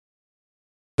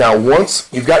Now, once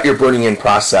you've got your burning in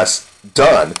process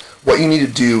done, what you need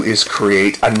to do is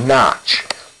create a notch.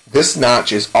 This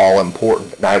notch is all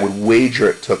important, and I would wager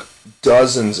it took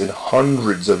dozens and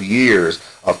hundreds of years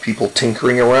of people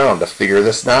tinkering around to figure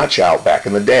this notch out back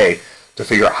in the day, to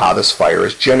figure out how this fire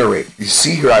is generated. You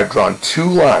see here I've drawn 2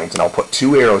 lines, and I'll put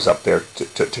 2 arrows up there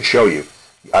to show you.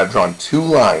 I've drawn 2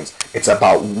 lines. It's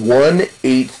about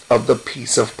 1/8 of the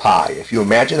piece of pie. If you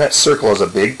imagine that circle as a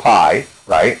big pie,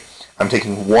 right? I'm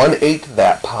taking 1/8 of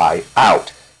that pie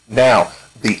out. Now,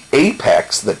 the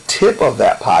apex, the tip of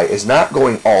that pie, is not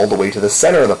going all the way to the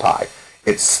center of the pie.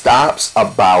 It stops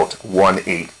about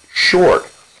 1/8 short.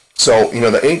 So, you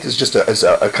know, the 1/8 is just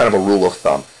a kind of a rule of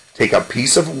thumb. Take a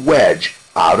piece of wedge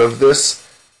out of this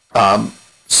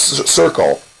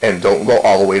circle and don't go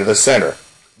all the way to the center.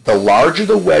 The larger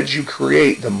the wedge you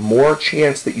create, the more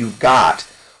chance that you've got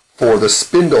for the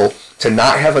spindle to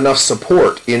not have enough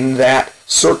support in that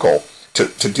circle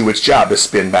to do its job, to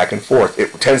spin back and forth.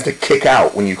 It tends to kick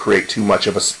out when you create too much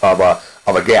of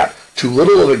a gap. Too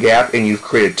little of a gap, and you've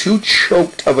created too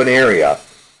choked of an area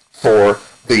for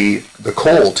the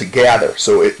coal to gather.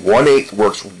 So 1/8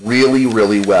 works really,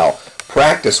 really well.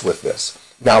 Practice with this.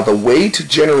 Now, the way to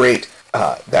generate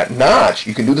that notch,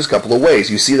 you can do this a couple of ways.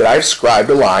 You see that I've scribed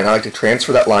a line. I like to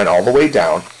transfer that line all the way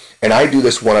down, and I do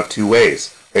this one of 2 ways,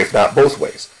 if not both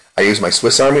ways. I use my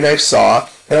Swiss Army knife saw,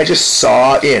 and I just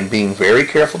saw in, being very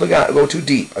careful to not go too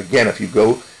deep. Again, if you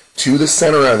go to the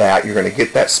center of that, you're going to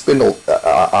get that spindle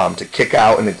to kick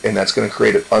out, and that's going to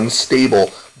create an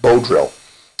unstable bow drill.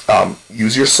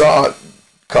 Use your saw,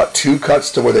 cut 2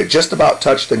 cuts to where they just about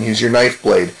touch, then use your knife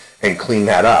blade and clean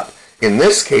that up. In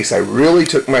this case, I really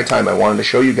took my time. I wanted to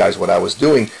show you guys what I was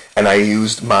doing, and I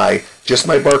used just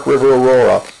my Bark River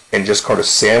Aurora and just kind of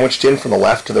sandwiched in from the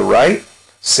left to the right,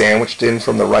 sandwiched in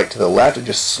from the right to the left, and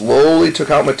just slowly took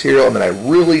out material, and then I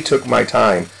really took my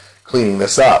time cleaning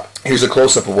this up. Here's a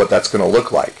close-up of what that's going to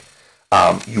look like.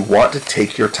 You want to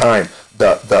take your time.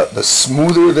 The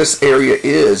smoother this area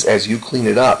is as you clean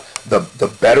it up,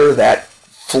 the better that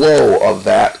flow of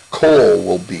that coal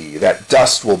will be, that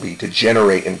dust will be, to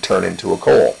generate and turn into a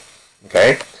coal.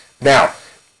 Okay? Now,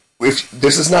 if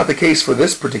this is not the case for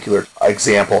this particular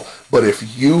example, but if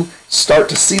you start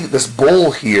to see that this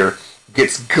bowl here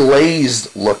gets glazed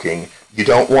looking, you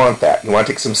don't want that. You want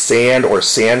to take some sand or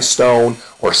sandstone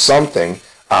or something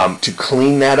to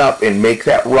clean that up and make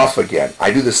that rough again.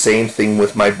 I do the same thing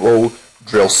with my bow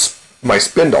drill, my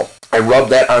spindle. I rub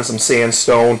that on some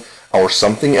sandstone or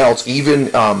something else, even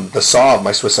the saw of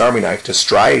my Swiss Army knife, to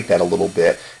striate that a little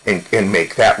bit and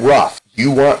make that rough.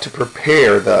 You want to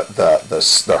prepare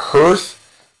the hearth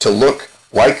to look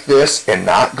like this and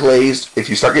not glazed. If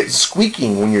you start getting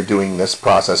squeaking when you're doing this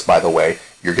process, by the way,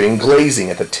 you're getting glazing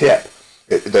at the tip.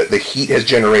 The heat has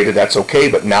generated, that's okay,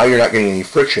 but now you're not getting any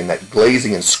friction. That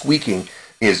glazing and squeaking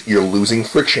is, you're losing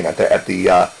friction at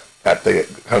the kind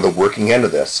of the working end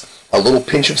of this. A little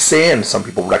pinch of sand, some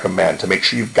people recommend, to make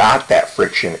sure you've got that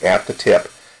friction at the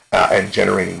tip and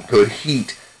generating good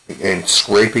heat and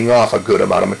scraping off a good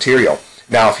amount of material.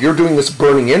 Now, if you're doing this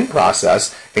burning in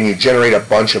process and you generate a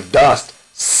bunch of dust,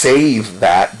 save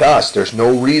that dust. There's no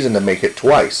reason to make it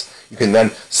twice. You can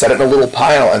then set it in a little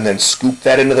pile and then scoop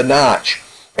that into the notch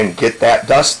and get that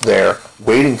dust there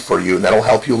waiting for you, and that'll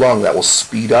help you along. That will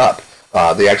speed up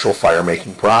the actual fire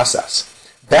making process.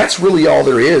 That's really all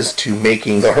there is to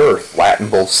making the hearth. Flatten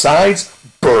both sides,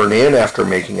 burn in after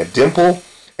making a dimple,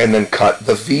 and then cut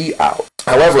the V out.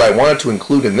 However, I wanted to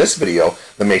include in this video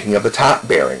the making of the top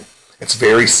bearing. It's a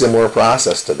very similar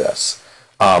process to this.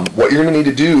 What you're going to need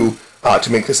to do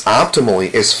to make this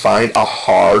optimally is find a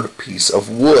hard piece of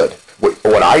wood.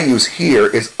 What I use here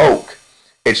is oak.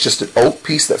 It's just an oak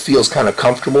piece that feels kind of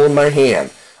comfortable in my hand.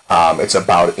 It's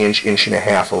about an inch, inch and a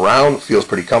half around. Feels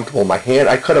pretty comfortable in my hand.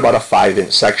 I cut about a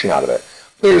 5-inch section out of it.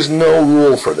 There's no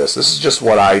rule for this. This is just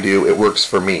what I do. It works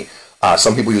for me.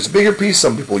 Some people use a bigger piece.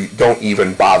 Some people don't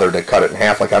even bother to cut it in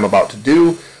half like I'm about to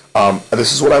do.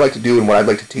 This is what I like to do, and what I'd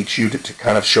like to teach you to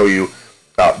kind of show you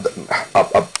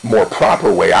a more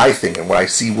proper way, I think, and what I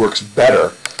see works better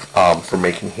for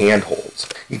making handholds.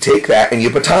 You take that and you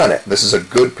baton it. This is a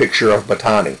good picture of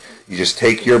batoning. You just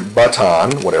take your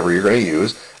baton, whatever you're going to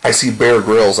use. I see Bear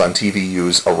Grylls on TV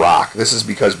use a rock. This is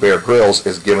because Bear Grylls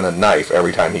is given a knife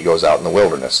every time he goes out in the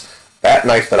wilderness. That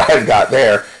knife that I've got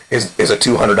there is a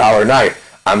 $200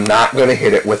 knife. I'm not going to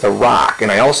hit it with a rock.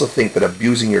 And I also think that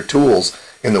abusing your tools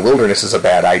in the wilderness is a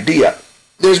bad idea.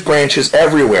 There's branches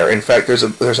everywhere. In fact, there's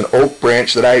an oak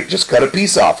branch that I just cut a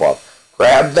piece off of.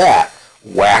 Grab that,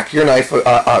 whack your knife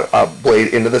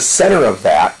blade into the center of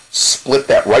that, split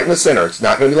that right in the center. It's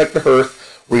not going to be like the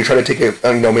hearth where you try to take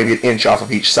maybe an inch off of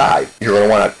each side. You're going to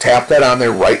want to tap that on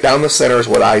there right down the center is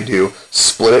what I do.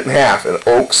 Split it in half, and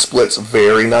oak splits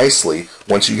very nicely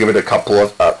once you give it a couple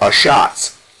of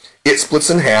shots. It splits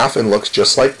in half and looks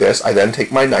just like this. I then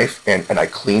take my knife and I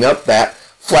clean up that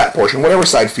flat portion, whatever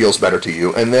side feels better to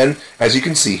you, and then, as you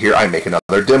can see here, I make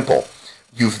another dimple.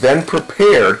 You've then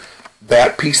prepared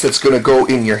that piece that's going to go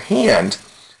in your hand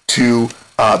to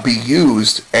be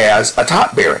used as a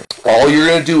top bearing. All you're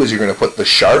going to do is you're going to put the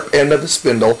sharp end of the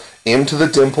spindle into the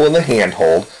dimple in the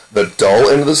handhold, the dull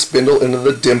end of the spindle into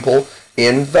the dimple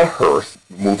in the hearth.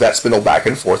 Move that spindle back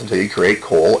and forth until you create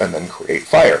coal and then create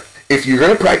fire. If you're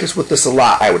going to practice with this a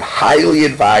lot, I would highly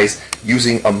advise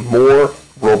using a more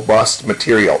robust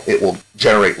material. It will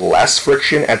generate less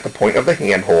friction at the point of the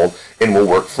handhold and will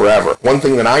work forever. One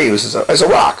thing that I use is a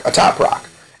rock, a top rock.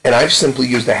 And I've simply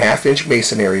used a 1/2-inch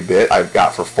masonry bit I've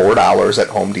got for $4 at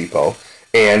Home Depot.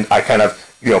 And I kind of,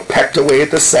 pecked away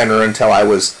at the center until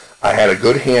I had a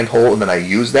good handhold, and then I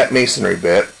used that masonry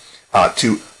bit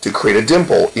to create a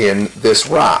dimple in this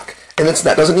rock. And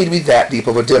that doesn't need to be that deep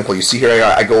of a dimple. You see here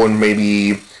I go in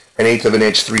maybe 1/8 of an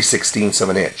inch, 3/16 of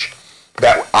an inch.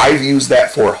 I've used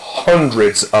that for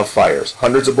hundreds of fires,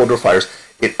 hundreds of bow drill fires.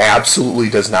 It absolutely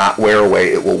does not wear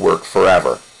away. It will work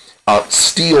forever.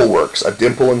 Steel works, a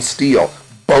dimple in steel.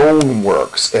 Bone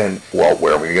works. And, well,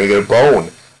 where are we going to get a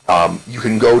bone? You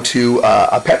can go to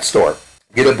a pet store.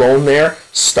 Get a bone there.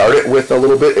 Start it with a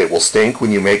little bit. It will stink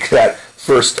when you make that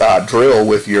first drill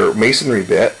with your masonry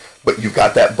bit. But you've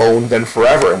got that bone then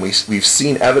forever, and we've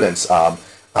seen evidence,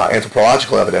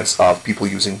 anthropological evidence of people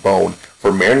using bone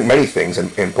for many things,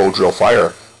 and bow drill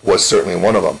fire was certainly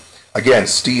one of them. Again,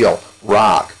 steel,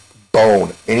 rock,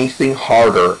 bone, anything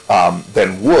harder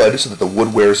than wood, so that the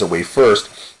wood wears away first,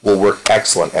 will work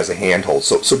excellent as a handhold.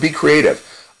 So be creative.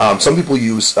 Some people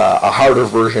use a harder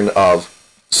version of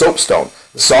soapstone.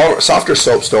 The softer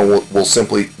soapstone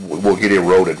will get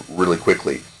eroded really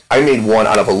quickly. I made one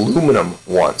out of aluminum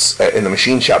once in the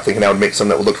machine shop, thinking I would make something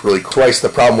that would look really cool. Twice the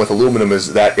problem with aluminum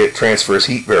is that it transfers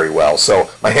heat very well, so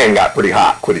my hand got pretty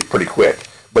hot pretty quick.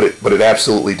 But it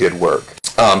absolutely did work.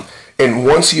 And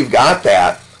once you've got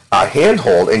that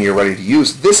handhold and you're ready to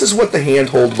use, this is what the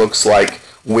handhold looks like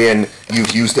when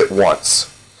you've used it once.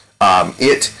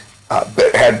 It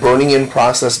had burning in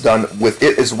process done with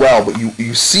it as well, but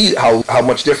you see how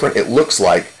much different it looks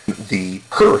like. The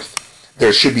hearth,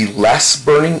 there should be less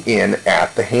burning in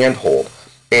at the handhold.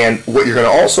 And what you're going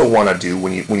to also want to do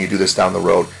when you do this down the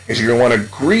road is you're going to want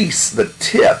to grease the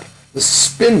tip, the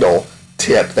spindle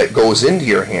tip that goes into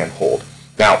your handhold.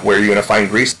 Now, where you're going to find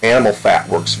grease, animal fat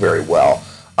works very well.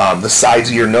 The sides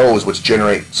of your nose, which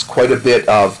generates quite a bit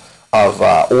of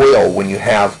oil when you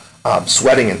have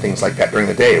sweating and things like that during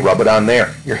the day, rub it on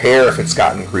there. Your hair, if it's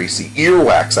gotten greasy.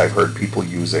 Earwax, I've heard people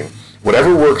using.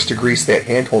 Whatever works to grease that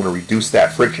handhold or reduce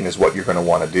that friction is what you're going to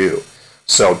want to do.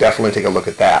 So definitely take a look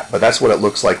at that. But that's what it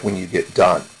looks like when you get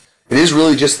done. It is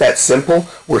really just that simple.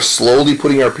 We're slowly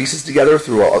putting our pieces together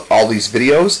through all these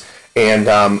videos. And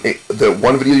the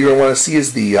one video you're going to want to see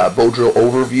is the bow drill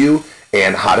overview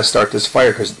and how to start this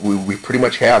fire, because we pretty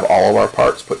much have all of our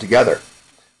parts put together.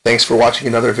 Thanks for watching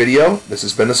another video. This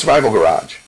has been the Survival Garage.